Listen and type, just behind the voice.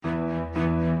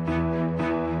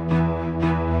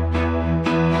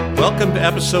Welcome to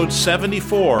episode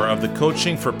 74 of the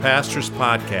Coaching for Pastors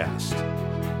podcast.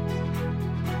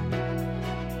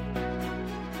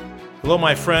 Hello,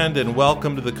 my friend, and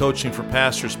welcome to the Coaching for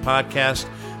Pastors podcast.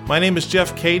 My name is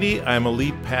Jeff Cady. I'm a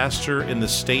lead pastor in the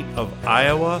state of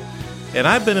Iowa, and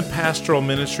I've been in pastoral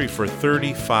ministry for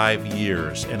 35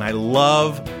 years, and I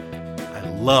love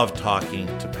talking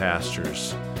to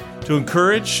pastors, to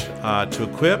encourage, to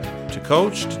equip, to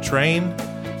coach, to train,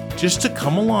 just to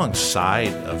come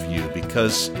alongside of you,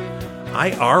 because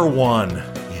I are one,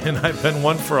 and I've been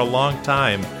one for a long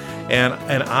time, and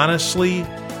honestly,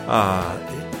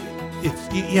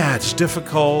 it's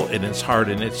difficult and it's hard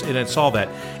and it's all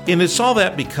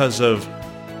that, because of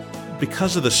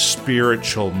the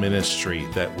spiritual ministry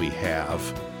that we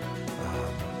have,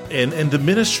 and the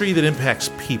ministry that impacts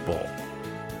people.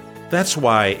 That's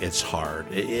why it's hard.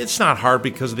 It's not hard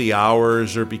because of the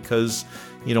hours or because,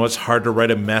 it's hard to write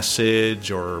a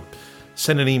message or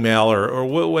send an email or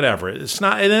whatever. It's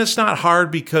not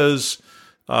hard because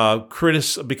of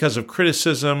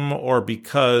criticism or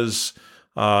because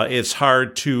it's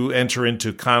hard to enter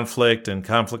into conflict and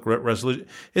conflict resolution.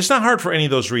 It's not hard for any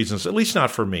of those reasons, at least not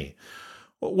for me.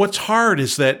 What's hard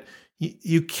is that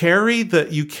you carry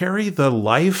the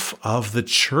life of the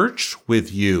church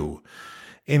with you.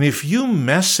 And if you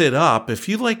mess it up, if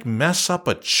you mess up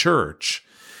a church,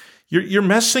 you're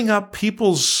messing up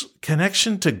people's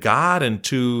connection to God and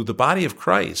to the body of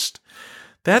Christ.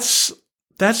 That's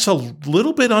a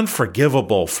little bit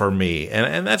unforgivable for me,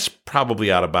 and that's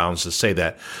probably out of bounds to say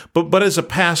that. But as a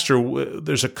pastor,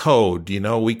 there's a code.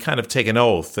 We kind of take an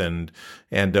oath, and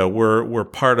we're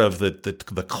part of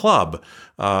the club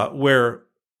where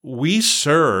we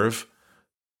serve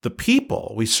the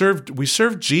people. We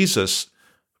serve Jesus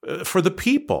for the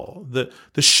people,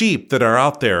 the sheep that are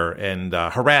out there and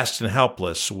harassed and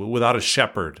helpless without a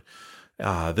shepherd.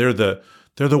 They're the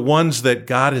ones that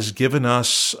God has given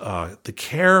us the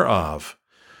care of.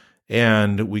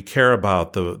 And we care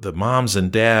about the moms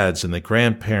and dads and the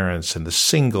grandparents and the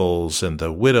singles and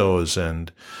the widows.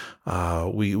 And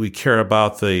we care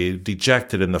about the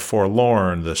dejected and the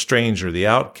forlorn, the stranger, the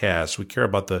outcast. We care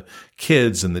about the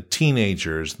kids and the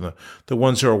teenagers, and the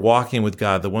ones who are walking with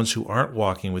God, the ones who aren't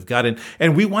walking with God.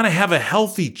 And we want to have a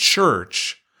healthy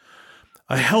church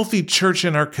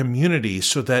in our community,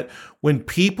 so that when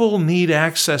people need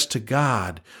access to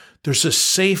God, there's a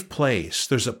safe place.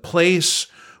 There's a place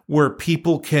where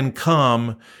people can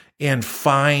come and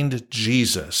find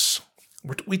Jesus.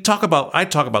 I talk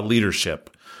about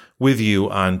leadership with you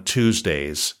on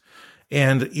Tuesdays.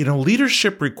 And,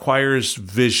 leadership requires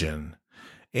vision.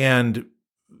 And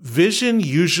vision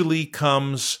usually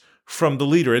comes from the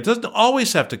leader. It doesn't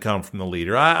always have to come from the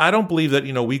leader. I don't believe that,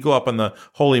 we go up on the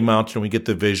holy mountain and we get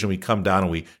the vision, we come down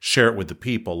and we share it with the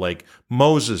people like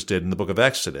Moses did in the book of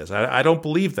Exodus. I don't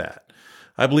believe that.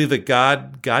 I believe that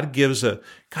God gives a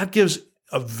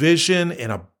vision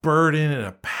and a burden and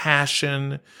a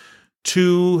passion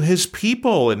to his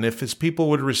people, and if his people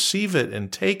would receive it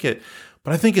and take it.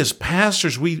 But I think as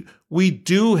pastors, we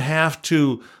do have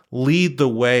to lead the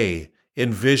way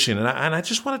in vision. And I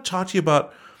just want to talk to you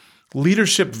about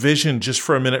leadership vision just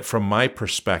for a minute from my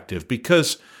perspective,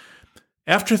 because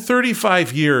after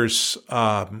 35 years,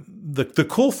 the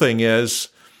cool thing is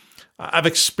I've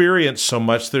experienced so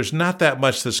much. There's not that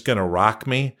much that's going to rock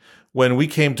me. When we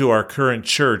came to our current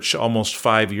church almost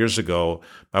 5 years ago,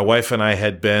 my wife and I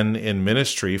had been in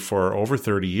ministry for over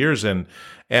 30 years. And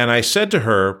I said to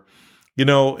her,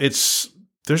 there's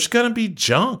going to be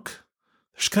junk.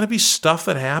 There's going to be stuff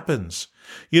that happens.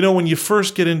 When you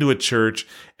first get into a church,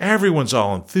 everyone's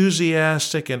all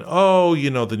enthusiastic and,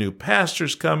 the new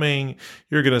pastor's coming.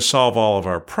 You're going to solve all of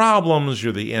our problems.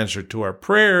 You're the answer to our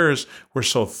prayers. We're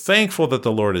so thankful that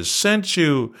the Lord has sent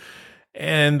you.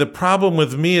 And the problem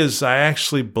with me is I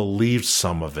actually believed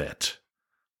some of it.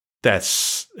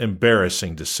 That's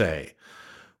embarrassing to say.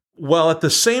 Well, at the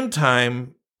same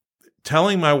time,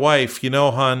 telling my wife,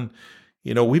 hon,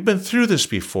 we've been through this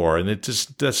before, and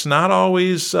that's not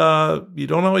always, you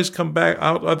don't always come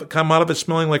out of it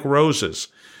smelling like roses.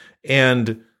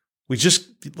 And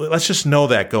let's just know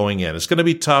that going in. It's going to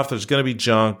be tough. There's going to be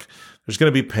junk. There's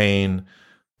going to be pain.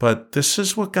 But this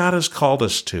is what God has called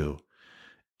us to.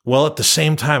 Well, at the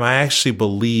same time, I actually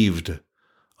believed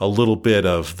a little bit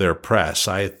of their press.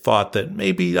 I thought that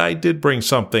maybe I did bring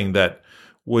something that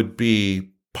would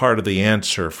be part of the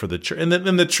answer for the church. And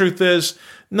the truth is,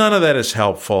 none of that is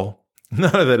helpful.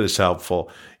 None of that is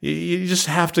helpful. You just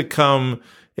have to come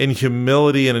in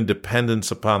humility and in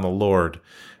dependence upon the Lord.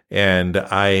 And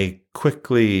I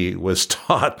quickly was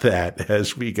taught that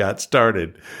as we got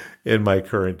started in my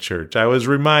current church. I was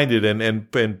reminded and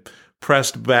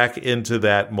pressed back into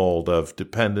that mold of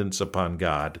dependence upon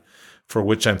God, for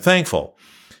which I'm thankful.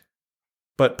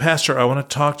 But Pastor, I want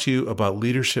to talk to you about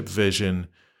leadership vision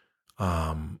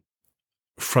from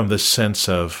the sense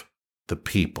of the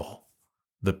people.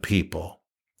 The people.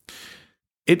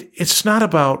 It's not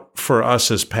about, for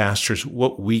us as pastors,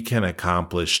 what we can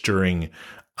accomplish during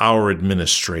our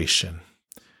administration.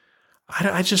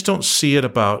 I just don't see it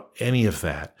about any of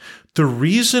that. The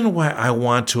reason why I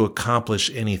want to accomplish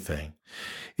anything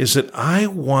is that I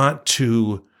want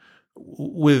to,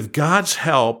 with God's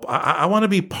help, I want to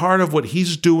be part of what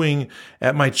He's doing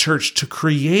at my church to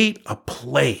create a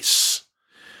place,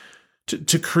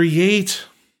 to create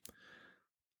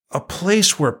a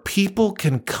place where people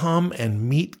can come and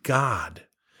meet God,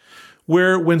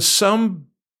 where when some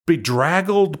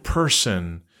bedraggled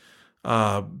person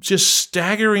just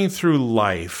staggering through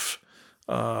life,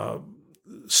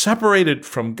 separated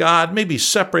from God, maybe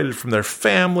separated from their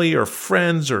family or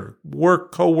friends or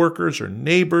co-workers or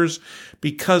neighbors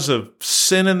because of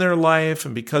sin in their life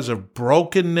and because of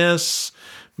brokenness.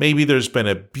 Maybe there's been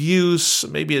abuse.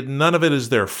 Maybe none of it is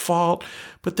their fault,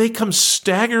 but they come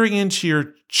staggering into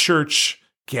your church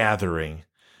gathering.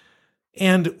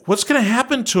 And what's going to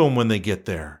happen to them when they get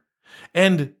there?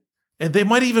 And they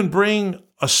might even bring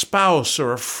a spouse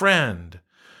or a friend,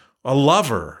 a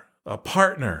lover, a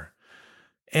partner.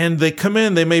 And they come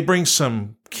in, they may bring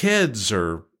some kids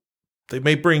or they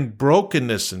may bring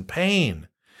brokenness and pain.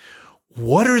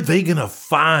 What are they going to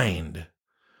find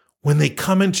when they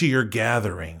come into your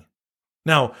gathering?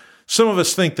 Now, some of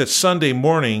us think that Sunday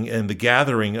morning and the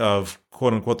gathering of,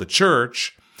 quote unquote, the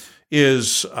church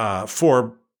is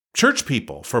for church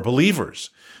people, for believers.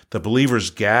 The believers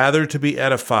gather to be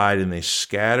edified and they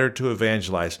scatter to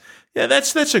evangelize. Yeah,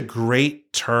 that's a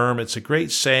great term. It's a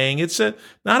great saying. It's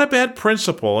not a bad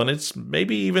principle, and it's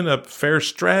maybe even a fair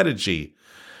strategy.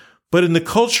 But in the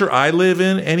culture I live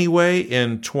in anyway,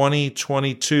 in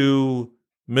 2022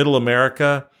 Middle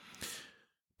America,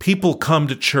 people come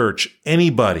to church.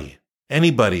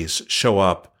 Anybody's show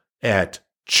up at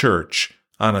church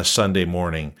on a Sunday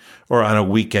morning or on a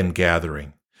weekend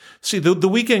gathering. See, the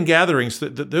weekend gatherings,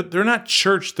 they're not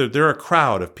church. They're a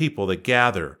crowd of people that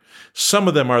gather. Some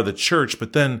of them are the church,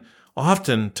 but then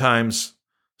oftentimes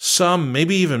some,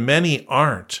 maybe even many,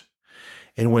 aren't.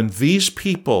 And when these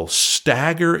people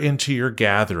stagger into your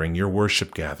gathering, your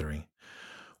worship gathering,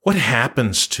 what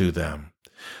happens to them?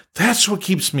 That's what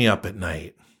keeps me up at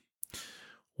night.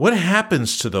 What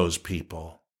happens to those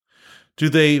people? Do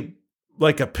they,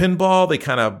 like a pinball, they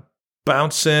kind of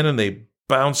bounce in and they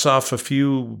bounce off a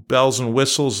few bells and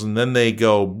whistles, and then they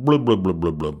go blub, blub, blub,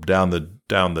 blub, blub, down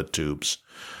the tubes,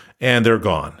 and they're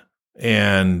gone.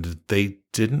 And they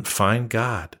didn't find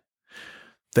God.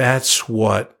 That's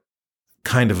what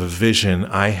kind of a vision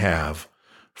I have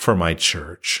for my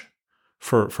church,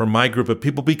 for my group of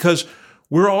people, because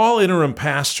we're all interim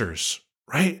pastors,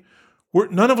 right?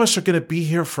 None of us are going to be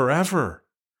here forever.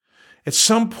 At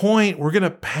some point, we're going to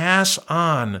pass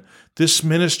on this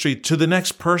ministry to the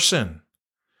next person.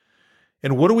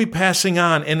 And what are we passing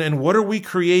on? And what are we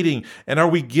creating? And are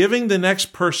we giving the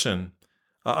next person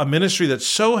a ministry that's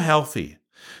so healthy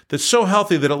that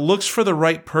it looks for the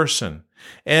right person?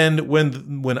 And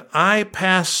when I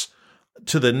pass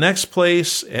to the next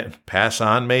place and pass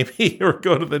on maybe, or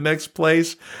go to the next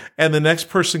place, and the next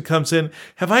person comes in,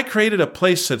 have I created a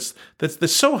place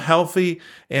that's so healthy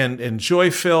and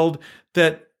joy-filled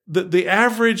that the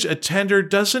average attender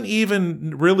doesn't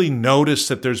even really notice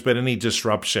that there's been any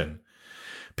disruption?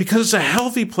 Because it's a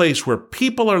healthy place where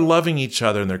people are loving each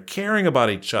other and they're caring about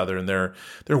each other and they're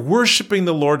worshiping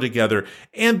the Lord together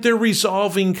and they're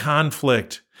resolving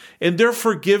conflict and they're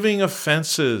forgiving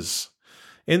offenses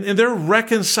and they're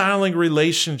reconciling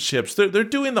relationships. They're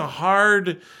doing the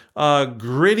hard,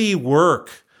 gritty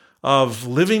work of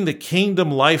living the kingdom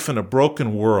life in a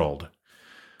broken world.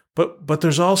 But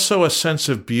there's also a sense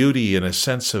of beauty and a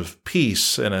sense of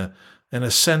peace and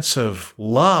a sense of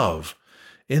love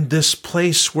in this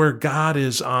place where God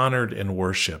is honored and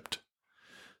worshiped.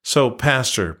 So,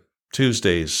 Pastor,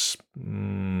 Tuesdays,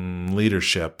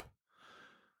 leadership,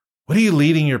 what are you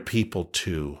leading your people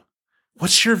to?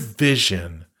 What's your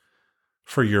vision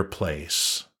for your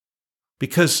place?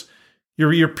 Because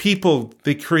your people,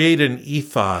 they create an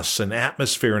ethos, an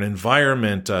atmosphere, an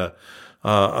environment,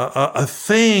 a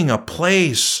thing, a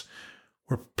place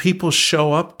where people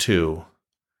show up to.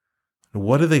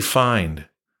 What do they find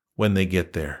when they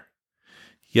get there?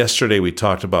 Yesterday we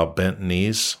talked about bent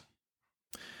knees.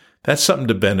 That's something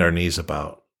to bend our knees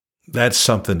about. That's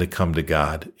something to come to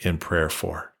God in prayer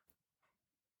for.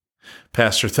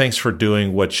 Pastor, thanks for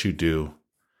doing what you do.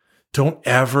 Don't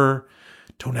ever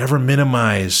Don't ever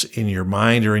minimize in your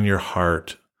mind or in your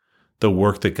heart the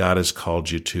work that God has called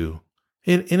you to.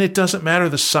 And it doesn't matter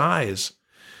the size.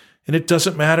 And it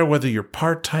doesn't matter whether you're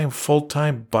part-time,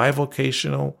 full-time,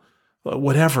 bivocational,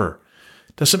 whatever.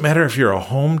 It doesn't matter if you're a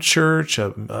home church,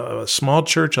 a small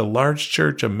church, a large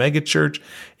church, a mega church.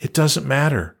 It doesn't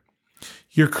matter.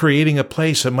 You're creating a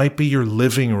place. It might be your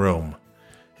living room.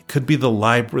 It could be the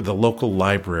library, the local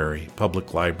library,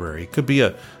 public library. It could be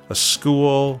a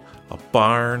school, a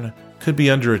barn. It could be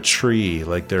under a tree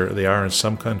like they are in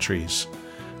some countries.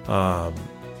 Out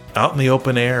in the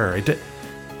open air. It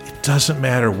doesn't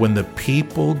matter. When the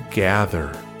people gather,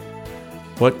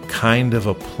 what kind of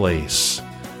a place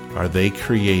are they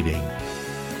creating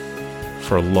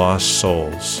for lost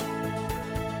souls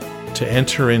to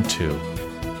enter into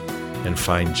and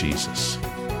find Jesus?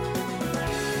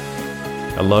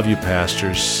 I love you,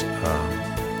 pastors.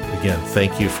 Again,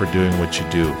 thank you for doing what you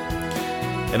do.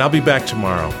 And I'll be back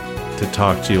tomorrow to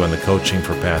talk to you on the Coaching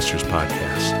for Pastors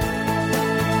podcast.